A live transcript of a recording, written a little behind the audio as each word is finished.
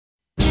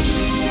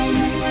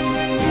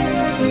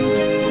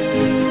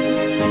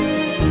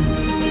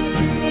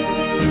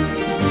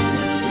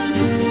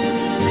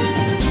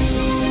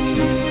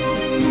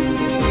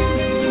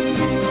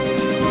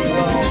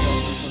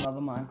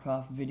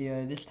Minecraft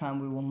video. This time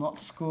we will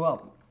not screw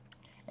up.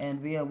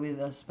 And we are with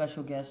a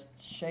special guest,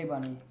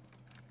 ShayBunny.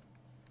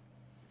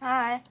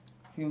 Hi.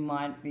 Who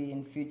might be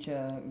in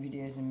future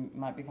videos and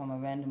might become a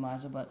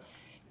randomizer, but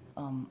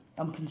I'm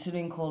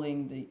considering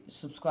calling the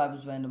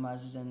subscribers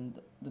randomizers and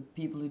the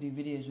people who do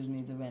videos with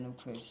me the random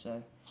crew.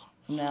 So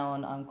from now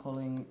on I'm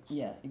calling,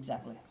 yeah,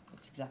 exactly.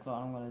 That's exactly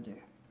what I'm going to do.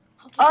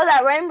 Okay. Oh,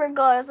 that rainbow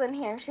girl is in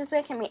here. She's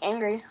making me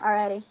angry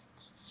already.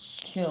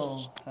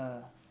 Kill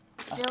her.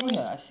 Silly.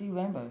 I see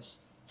rainbows.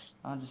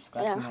 I'm just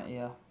scratching my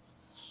ear.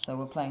 So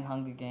we're playing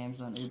Hunger Games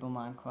on Uber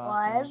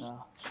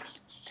Minecraft.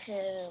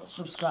 And,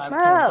 subscribe to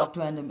Dr.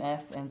 Random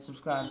F and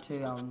subscribe to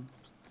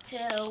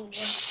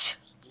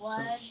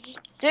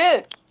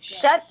Dude,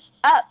 shut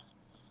up.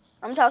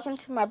 I'm talking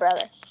to my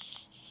brother.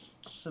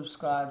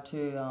 Subscribe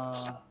to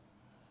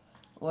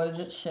what is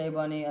it?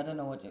 ShayBunny. I don't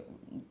know what your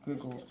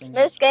Google thing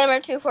Miss Gamer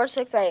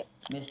 2468.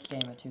 Miss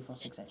Gamer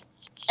 2468.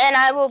 And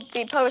I will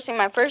be posting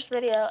my first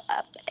video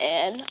up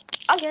in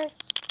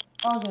August.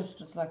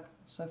 August, it's like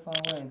so far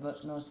away,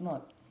 but no, it's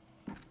not.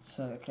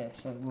 So okay,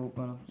 so we're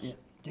gonna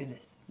do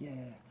this.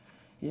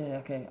 Yeah,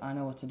 okay, I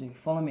know what to do.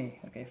 Follow me,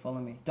 okay, follow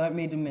me. Don't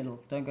meet the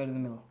middle. Don't go to the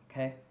middle,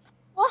 okay?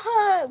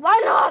 What?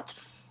 Why not?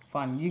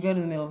 Fine, you go to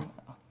the middle.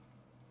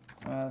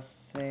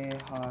 Say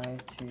hi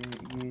to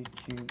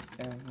YouTube,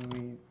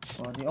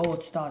 everybody. Oh,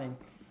 it's starting.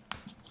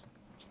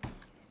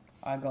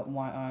 I got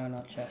my eye on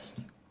our chest.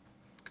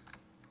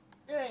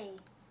 3,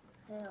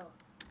 2,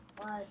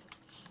 1.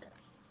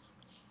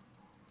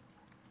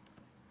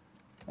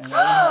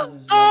 Oh,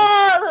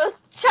 the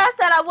chest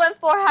that I went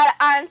for had an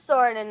iron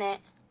sword in it.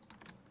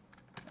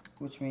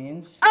 Which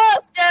means? Oh,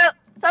 shit.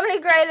 Somebody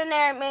graded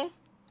at me.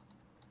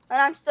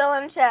 And I'm still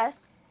in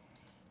chest.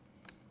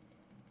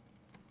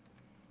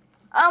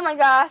 Oh my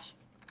gosh.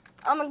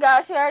 Oh my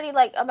gosh, you're already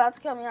like about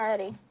to kill me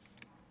already.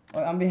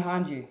 Wait, I'm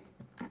behind you.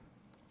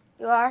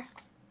 You are?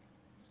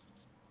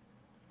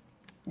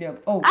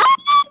 Yep. Oh.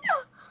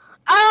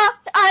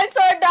 Iron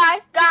sword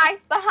guy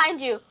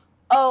behind you.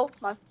 Oh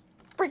my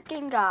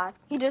freaking god.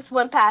 He just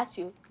went past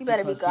you. You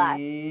better be glad.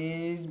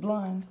 He's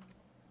blind.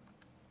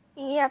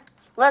 Yep.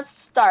 Let's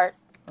start.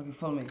 Okay,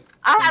 follow me.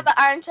 I have an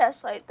iron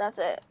chest plate. That's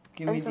it.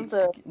 Give and me some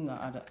food. No,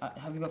 I don't.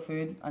 Have you got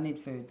food? I need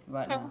food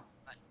right now.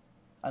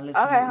 I Okay,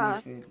 literally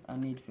need food. I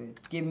need food.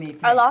 Give me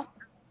food. I lost.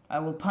 I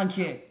will punch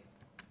you.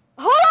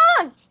 Hold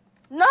on.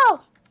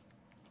 No.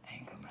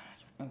 Anger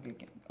management.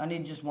 Okay. I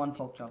need just one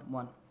pork chop.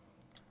 One.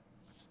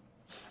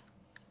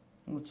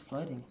 Oh, it's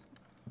floating.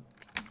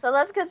 So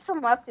let's get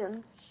some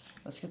weapons.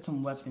 Let's get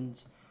some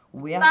weapons.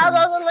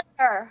 Follow the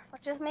leader,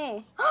 which is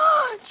me.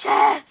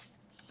 Chest.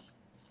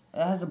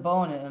 It has a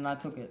bow in it, and I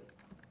took it.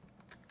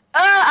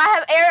 I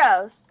have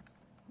arrows.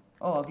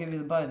 Oh, I'll give you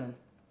the bow then.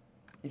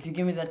 If you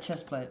give me that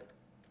chest plate.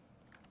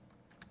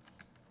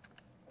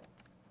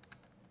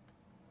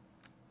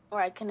 Or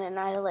I can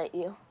annihilate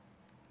you.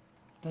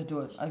 Don't do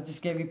it. I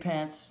just gave you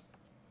pants.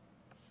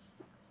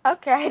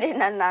 Okay, I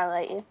didn't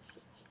annihilate you.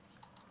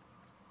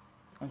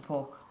 And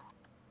pork.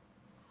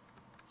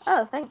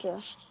 Oh, thank you.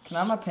 Can I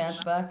have my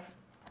pants back?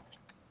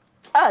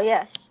 Oh,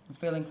 yeah. I'm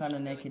feeling kind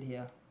of naked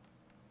here.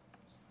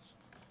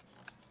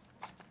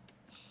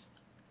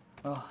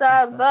 Oh, So I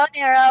have bow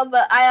and arrow,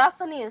 but I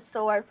also need a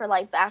sword for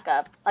like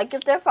backup. Like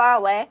if they're far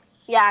away,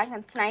 yeah, I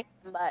can snipe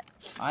them, but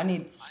I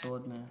need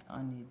sword, man.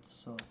 I need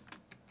sword.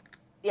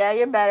 yeah,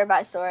 you're better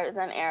by sword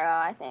than arrow,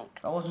 I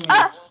think. That wasn't me.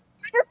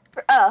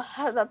 I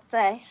was about to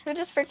say, who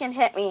just freaking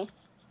hit me?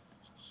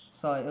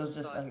 Sorry, it was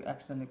just I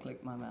accidentally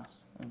clicked my mouse.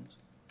 And...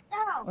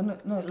 No. Oh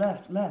no,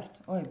 left.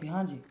 Oh, wait,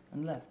 behind you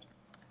and left.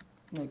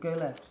 No, go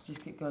left.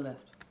 Just go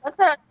left. That's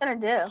what I was gonna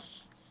do.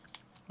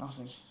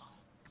 Nothing.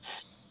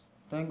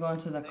 Don't go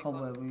into that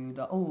cobweb where you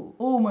die.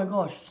 Oh my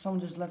gosh! Someone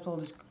just left all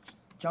this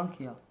junk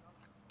here,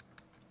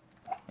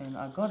 and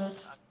I got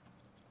it.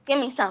 Give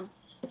me some.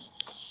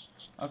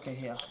 Okay,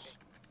 here.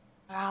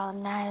 I'll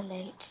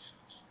annihilate.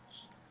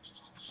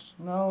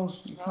 No,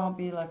 you can't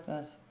be like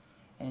that.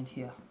 And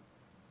here.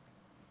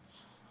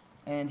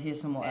 And here's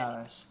some more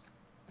arrows.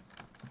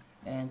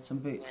 And some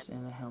boots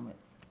and a helmet.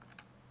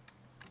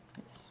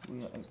 Yes,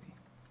 we are OP.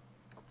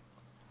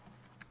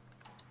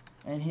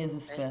 And here's a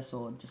spare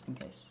sword, just in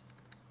case.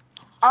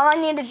 All I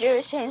need to do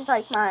is change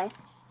like my.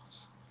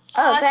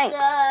 Oh,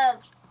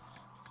 thanks.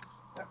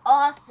 You're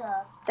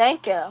awesome.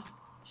 Thank you.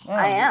 Yeah,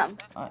 I am.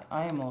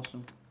 I am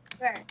awesome.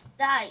 You're a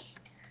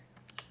knight.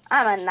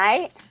 I'm a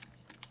knight.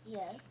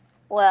 Yes.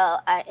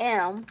 Well, I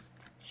am.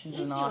 She's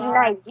Yes, an you archer.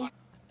 are. Knight.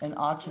 And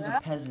archers are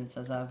peasants,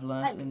 as I've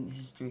learned in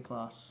history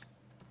class.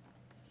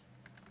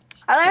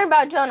 I learned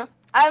about Joan.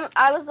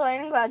 I was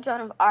learning about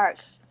Joan of Arc.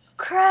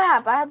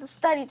 Crap! I have to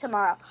study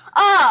tomorrow.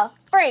 Oh,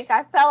 freak!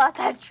 I fell out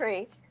that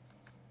tree.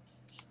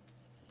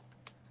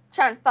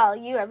 Trying to follow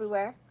you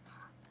everywhere.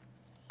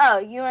 Oh,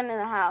 you went in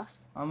the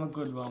house. I'm a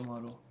good role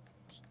model.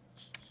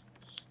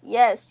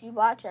 Yes, you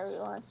watch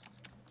everyone.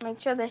 Make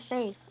sure they're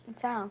safe in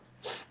town.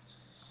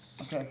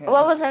 Okay.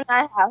 What was in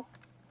that house?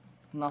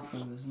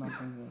 Nothing. There's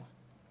nothing there.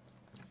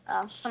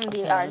 Oh, somebody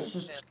Okay, already. let's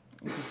just.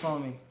 You can follow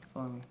me.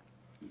 Follow me.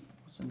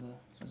 What's in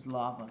there? There's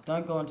lava.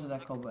 Don't go into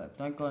that cobweb.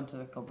 Don't go into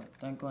the cobweb.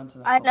 Don't go into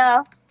the I cobweb.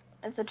 know.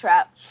 It's a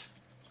trap.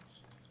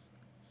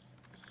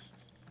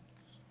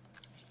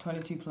 There's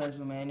 22 players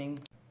remaining.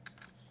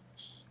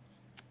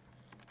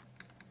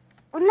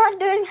 We're not.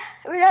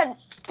 We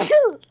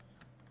actually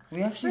We're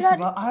not-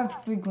 survived. I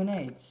have 3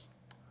 grenades.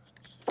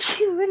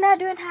 We're not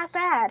doing half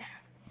bad.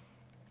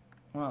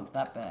 Not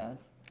that bad,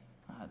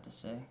 I have to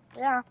say.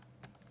 Yeah.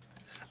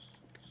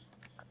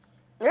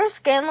 Your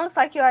skin looks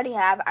like you already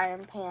have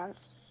iron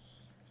pants.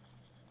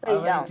 But I you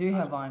already don't. do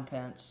have iron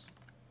pants.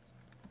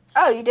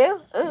 Oh, you do?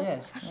 Ooh.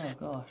 Yeah. Oh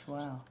gosh,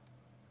 wow.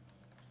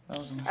 That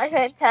was I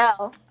can't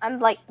tell. I'm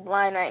like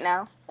blind right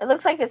now. It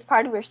looks like it's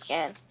part of your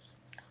skin.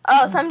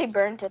 Oh, somebody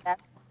burned to death.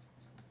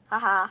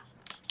 Haha.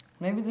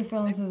 Maybe they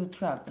fell into the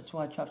trap. That's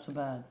why traps are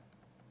bad.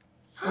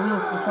 Oh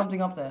look, there's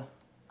something up there.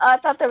 I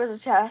thought there was a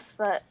chest,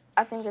 but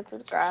I think it's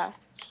the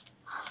grass.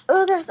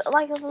 Oh, there's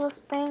like a little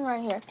thing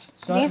right here.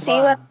 Do you see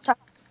what I'm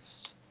talking?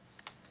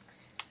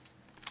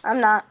 I'm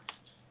not.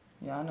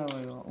 Yeah, I know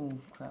where you are. Oh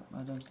crap!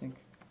 I don't think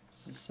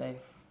this is safe.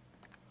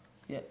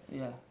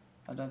 Yeah.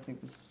 I don't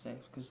think this is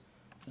safe because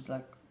there's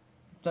like,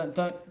 don't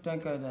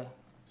go there.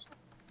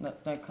 No,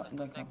 don't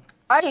come.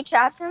 Are you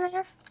trapped in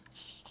there?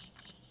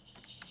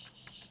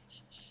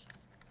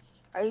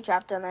 Are you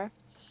trapped in there?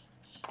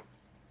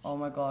 Oh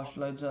my gosh,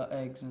 loads of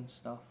eggs and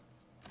stuff.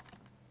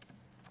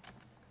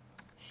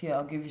 Here,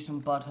 I'll give you some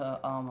butter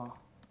armor.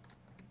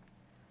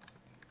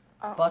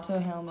 Oh. Butter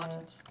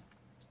helmet.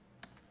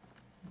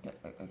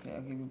 Okay,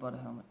 I'll give you butter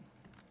helmet.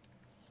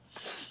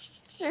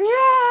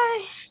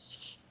 Yay!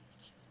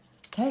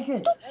 Take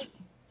it!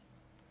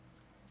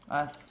 I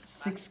have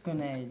 6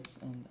 grenades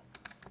and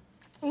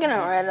I'm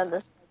getting rid of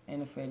this.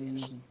 ain't afraid of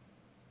using.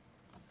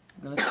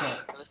 Let's go.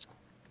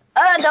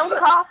 Don't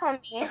cough on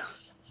me.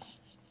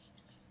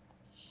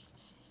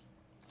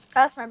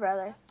 That's my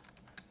brother.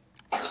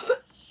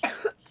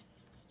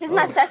 He's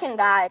my second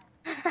guide.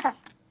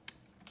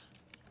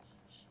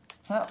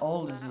 How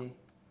old is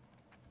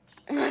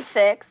he?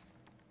 6.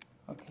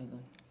 Okay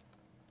then.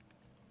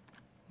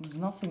 There's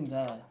nothing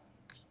there.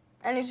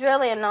 And he's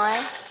really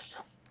annoying.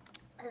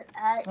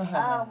 I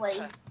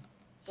always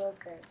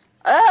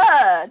bookers.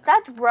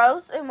 That's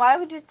gross. And why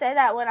would you say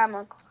that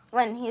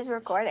when he's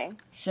recording?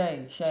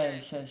 Shay,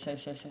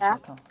 Yeah?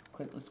 come.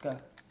 Quick, let's go.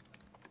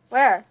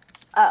 Where?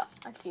 Oh,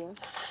 I see you.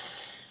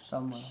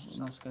 Somewhere. We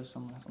must go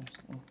somewhere.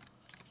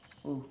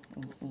 Ooh.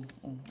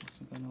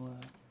 What's it going nowhere?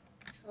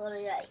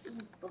 Totally, I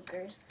eat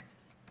bookers.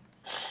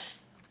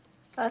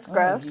 That's Oh,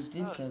 gross.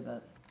 you did say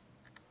that.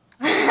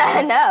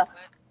 I know.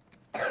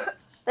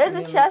 There's a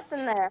Yeah, chest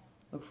in there.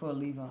 Look for a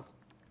lever.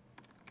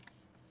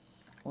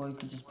 Or you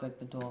could just break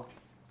the door.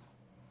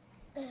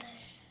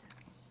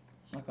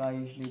 Like I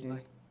usually do.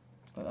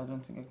 But I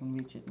don't think I can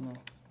reach it, no.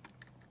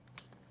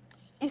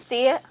 You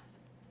see it?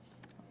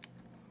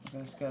 Okay,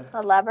 let's go.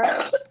 The lever.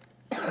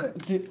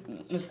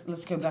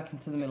 Let's go back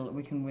into the middle.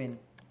 We can win.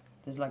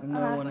 There's like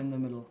no one in the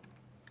middle.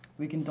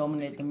 We can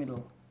dominate the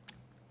middle.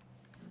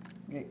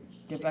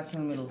 Get back to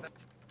the middle.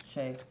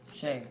 Shay.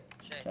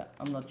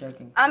 I'm not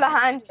joking. I'm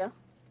behind you.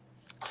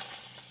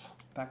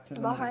 Back to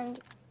the Behind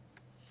middle.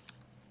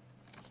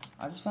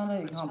 I just found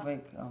out you can't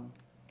break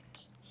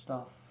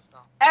stuff.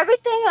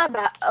 Everything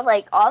about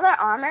all their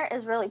armor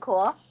is really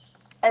cool.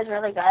 Is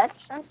really good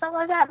and stuff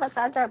like that.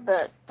 Besides our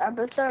boots. Our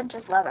boots are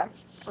just leather.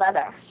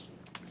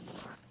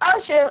 Oh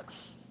shoot!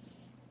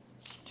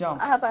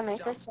 Jump. I hope I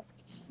make this.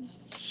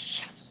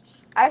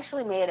 I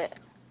actually made it.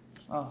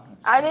 Oh.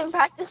 I've been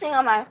practicing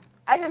on my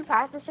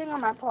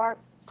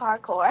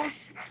parkour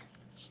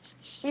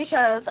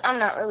because I'm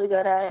not really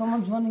good at it.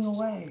 Someone's running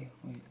away.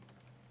 Wait.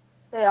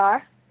 They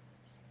are.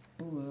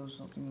 Ooh, there was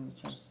something in the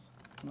chest.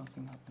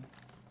 Nothing happened.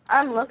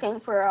 I'm looking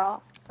for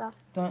all stuff.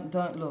 Don't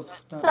look.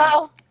 Don't look.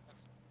 So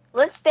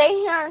let's stay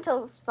here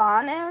until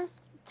spawn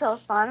is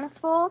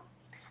full,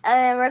 and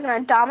then we're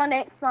gonna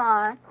dominate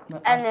spawn. No,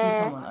 and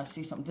I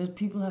see someone. There's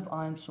people have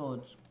iron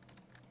swords.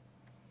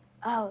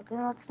 Oh,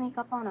 then let's sneak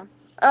up on them.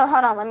 Oh,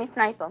 hold on, let me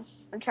snipe them.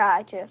 I'll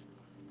try to.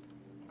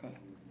 Okay.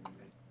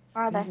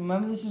 Where are they?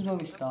 Remember, this is where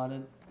we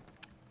started.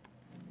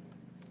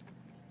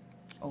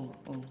 Oh.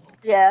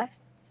 Yeah.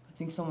 I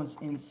think someone's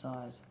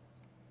inside.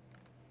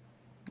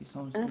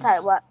 Someone's Inside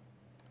what?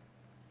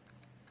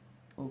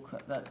 Oh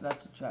crap!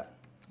 That's a trap.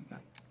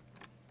 Okay.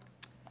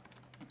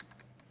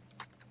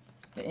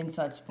 The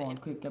inside spawn.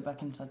 Quick, get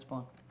back inside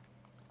spawn.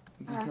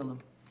 We can kill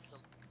them.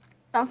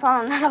 Don't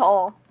fall in that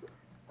hole.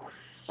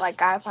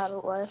 Like I probably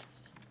would.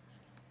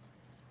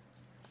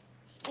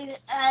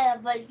 I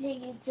have my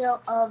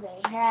pigtail on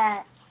my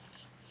hat.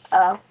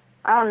 Oh,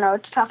 I don't know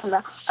what you're talking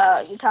about.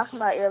 Oh, you're talking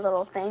about your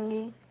little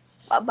thingy,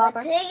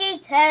 bobber.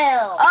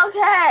 Pigtail.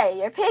 Okay,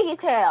 your piggy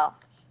tail.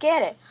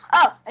 Get it.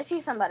 Oh, I see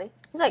somebody.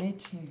 He's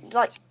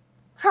like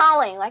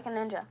crawling like a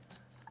ninja.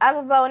 I have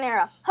a bow and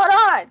arrow. Hold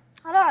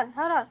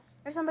on.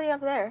 There's somebody up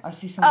there. I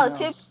see someone else.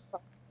 2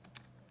 people.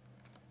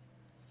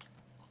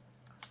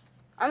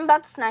 I'm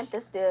about to snipe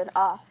this dude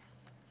off.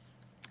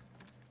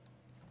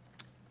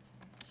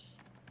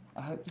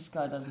 I hope this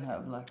guy doesn't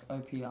have like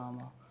OP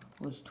armor.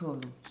 Well, there's 2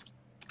 of them.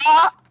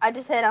 Oh, I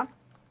just hit him.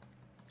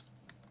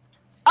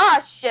 Oh,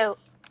 shoot.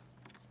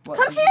 What?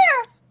 Come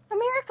here.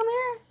 Come here. Come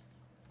here.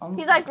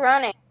 He's like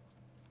running.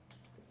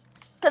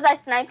 Because I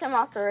sniped him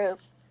off the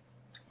roof.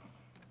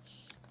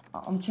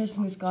 I'm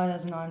chasing this guy that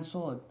has an iron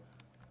sword.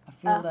 I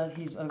feel that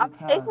he's overpowered.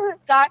 I'm chasing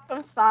this guy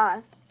from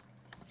spawn.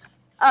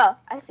 Oh,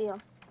 I see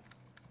him.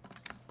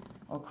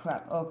 Oh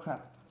crap, oh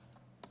crap.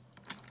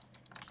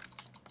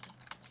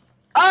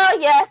 Oh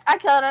yes, I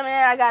killed him and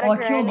I got a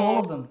grenade. I killed all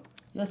of them.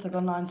 Yes, I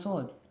got an iron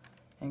sword.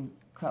 And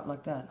crap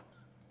like that.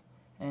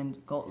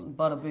 And got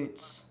butter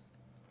boots.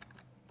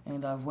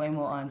 And I have way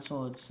more iron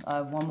swords. I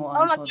have one more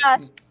iron sword. Oh my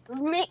gosh,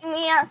 meet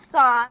me at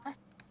spawn.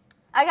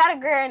 I got a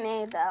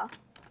grenade though.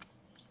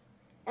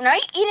 And are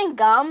you eating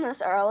gum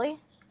this early?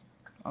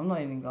 I'm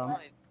not eating gum.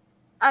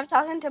 I'm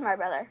talking to my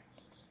brother.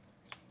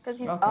 Because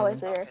he's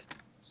always weird.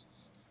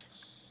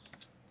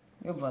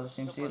 Your brother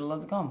seems to eat a lot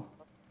of gum.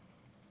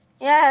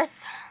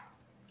 Yes.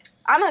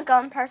 I'm a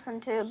gum person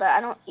too, but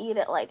I don't eat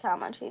it like how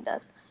much he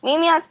does. Meet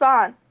me at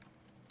spawn.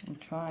 I'm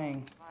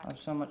trying. I have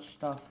so much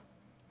stuff.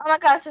 Oh my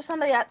gosh, there's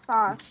somebody at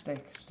spawn.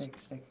 Steak.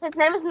 His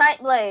name is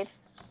Nightblade.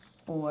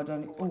 Oh, I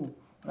don't... Oh,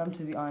 what happened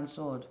to the iron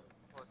sword?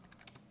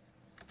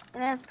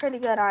 And it has pretty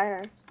good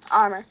armor.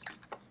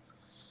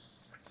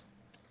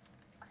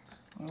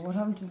 What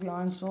happened to the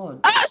iron sword?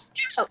 Oh,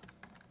 shoot!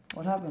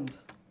 What happened?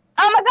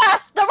 Oh my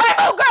gosh, the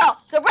Rainbow Girl!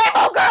 The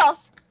Rainbow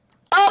Girls!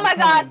 Oh my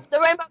god, the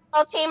Rainbow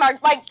Girl team are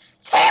like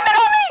teaming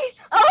on me!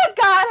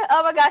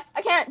 Oh my god,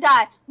 I can't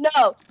die.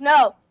 No.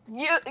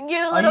 You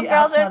little girls girls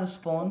outside of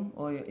spawn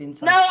or you're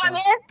inside? No, I'm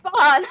in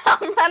spawn.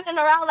 I'm running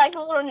around like a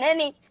little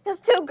ninny because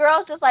 2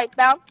 girls just like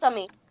bounced on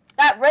me.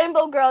 That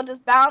Rainbow Girl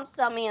just bounced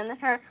on me and then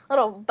her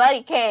little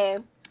buddy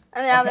came.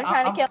 And now they're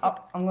trying to kill me.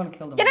 I'm gonna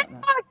kill them. Get in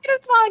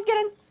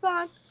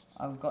spawn.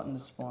 I've gotten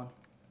the spawn.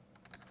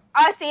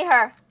 I see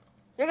her.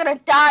 You're gonna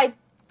die,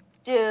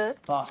 dude.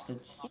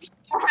 Bastards. You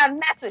still have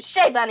mess with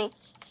ShayBunny.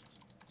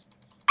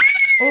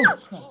 Oh,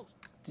 crap.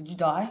 Did you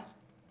die?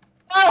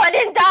 No, I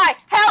didn't die.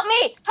 Help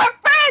me. Her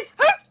friend.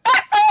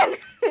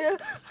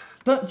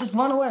 Don't, just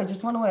run away. I've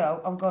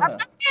got her. I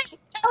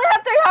only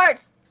have 3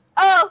 hearts.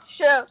 Oh,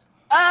 shoot.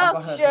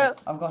 Oh,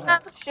 shoot. I've got her.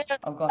 Oh, shoot.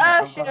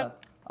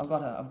 I've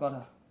got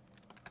her.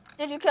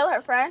 Did you kill her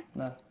friend?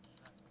 No.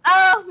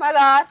 Oh, my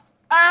God.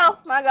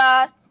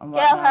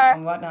 Kill her.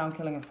 I'm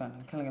killing a friend.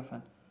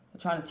 They're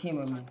trying to team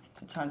with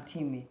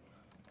me.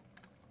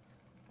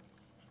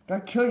 Go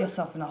kill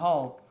yourself in a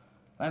hole,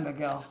 Rainbow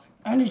Girl.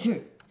 I need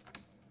you.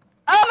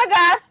 Oh my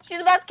god, she's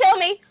about to kill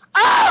me.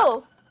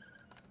 Oh!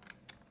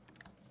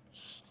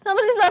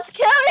 Somebody's about to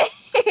kill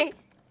me.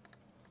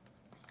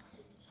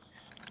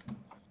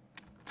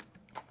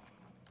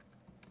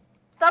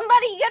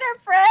 Somebody get her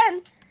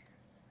friends.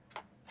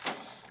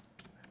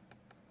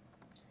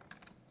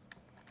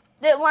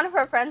 Did one of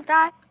her friends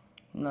die?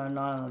 No,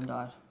 none of them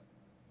died.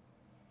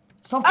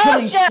 Stop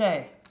killing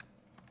Shay.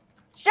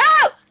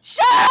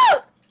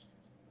 Shoot!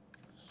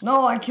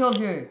 No, I killed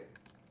you.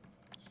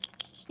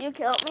 You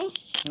killed me?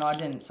 No, I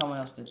didn't. Someone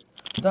else did.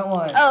 Don't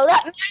worry. Oh,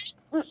 that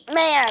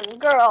man,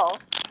 girl.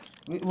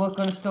 We're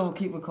gonna still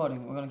keep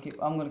recording.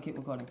 I'm gonna keep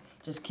recording.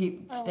 Just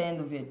stay in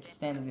the vid.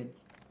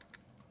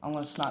 I'm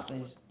gonna snipe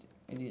these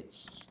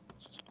idiots.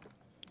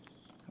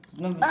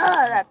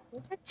 That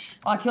bitch.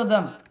 I killed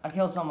them. I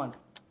killed someone.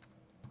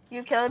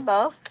 You killed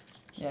both?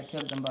 Yeah, I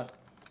killed them both.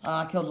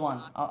 I killed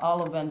one.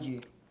 I'll avenge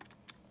you.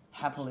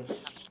 Happily.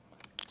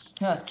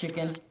 Yeah,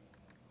 chicken.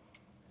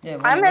 Yeah,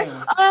 oh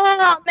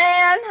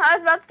man, I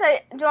was about to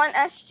say join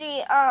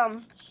SG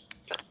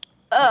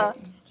okay,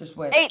 just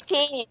wait.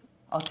 18.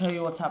 I'll tell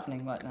you what's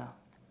happening right now.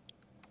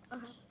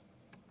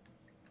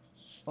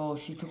 Oh,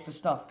 she took the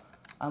stuff.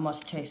 I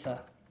must chase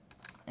her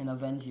and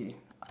avenge you.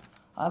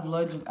 I have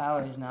loads of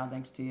arrows now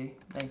thanks to you.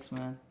 Thanks,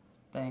 man.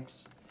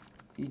 Thanks.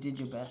 You did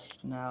your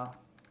best. Now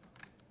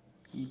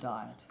you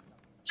died.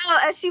 Oh,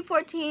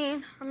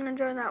 SG14. I'm gonna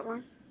join that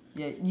one.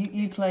 Yeah,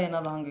 you play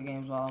another Hunger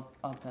Games while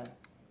I'll play.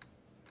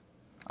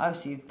 I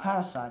see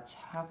parasites.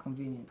 How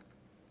convenient.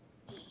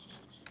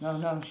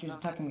 No, she's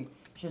attacking me.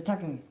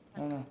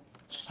 No.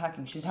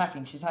 She's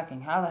hacking.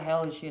 How the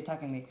hell is she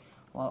attacking me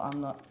while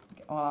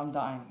I'm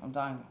dying?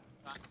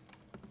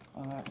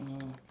 Alright, no.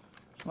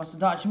 She must have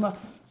died.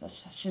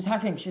 She's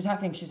hacking. She's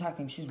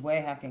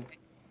way hacking.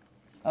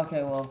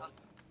 Okay, well,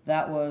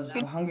 that was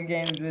the Hunger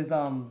Games with,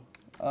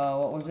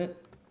 what was it?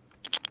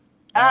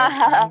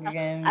 Hunger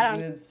Games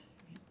with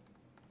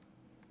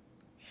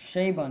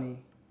ShayBunny.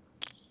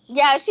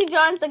 Yeah, if she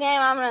joins the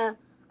game, I'm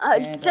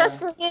gonna, just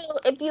for you,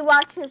 if you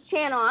watch his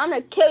channel, I'm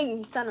gonna kill you,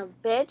 you son of a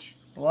bitch.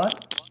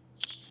 What?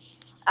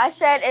 I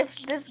said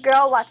if this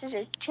girl watches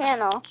your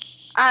channel,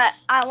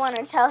 I want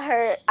to tell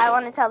her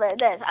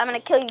this. I'm gonna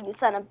kill you, you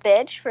son of a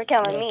bitch, for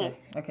killing me.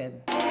 Okay.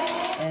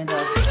 And